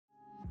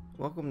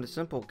Welcome to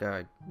Simple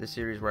Guide, the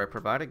series where I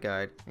provide a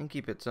guide and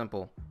keep it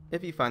simple.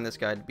 If you find this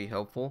guide to be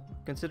helpful,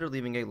 consider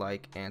leaving a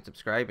like and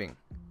subscribing.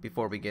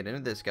 Before we get into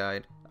this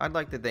guide, I'd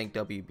like to thank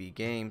WB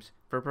Games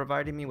for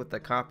providing me with a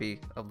copy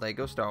of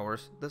LEGO Star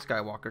Wars The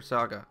Skywalker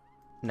Saga.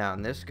 Now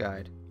in this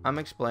guide, I'm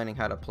explaining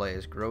how to play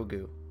as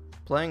Grogu.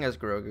 Playing as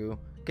Grogu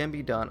can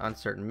be done on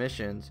certain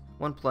missions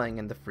when playing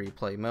in the free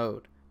play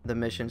mode. The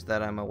missions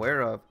that I'm aware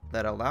of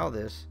that allow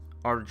this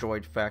are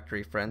Droid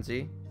Factory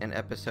Frenzy in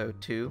Episode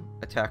 2,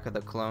 Attack of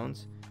the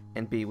Clones,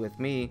 and Be With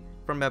Me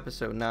from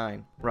Episode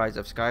 9, Rise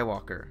of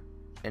Skywalker.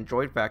 In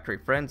Droid Factory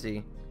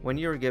Frenzy, when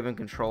you are given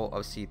control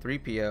of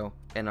C-3PO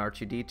and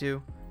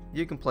R2-D2,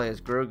 you can play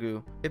as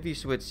Grogu if you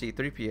switch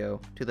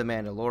C-3PO to the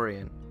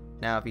Mandalorian.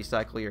 Now if you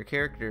cycle your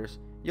characters,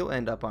 you'll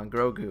end up on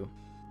Grogu.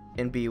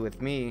 In Be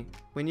With Me,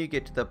 when you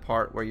get to the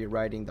part where you're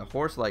riding the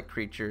horse-like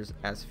creatures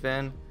as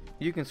Finn,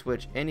 you can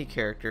switch any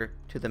character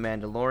to the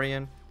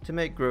Mandalorian to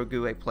make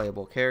Grogu a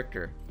playable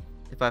character.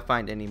 If I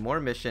find any more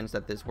missions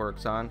that this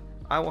works on,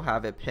 I will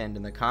have it pinned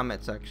in the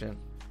comment section.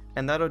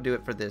 And that'll do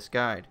it for this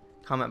guide.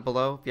 Comment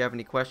below if you have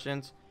any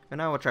questions,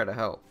 and I will try to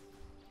help.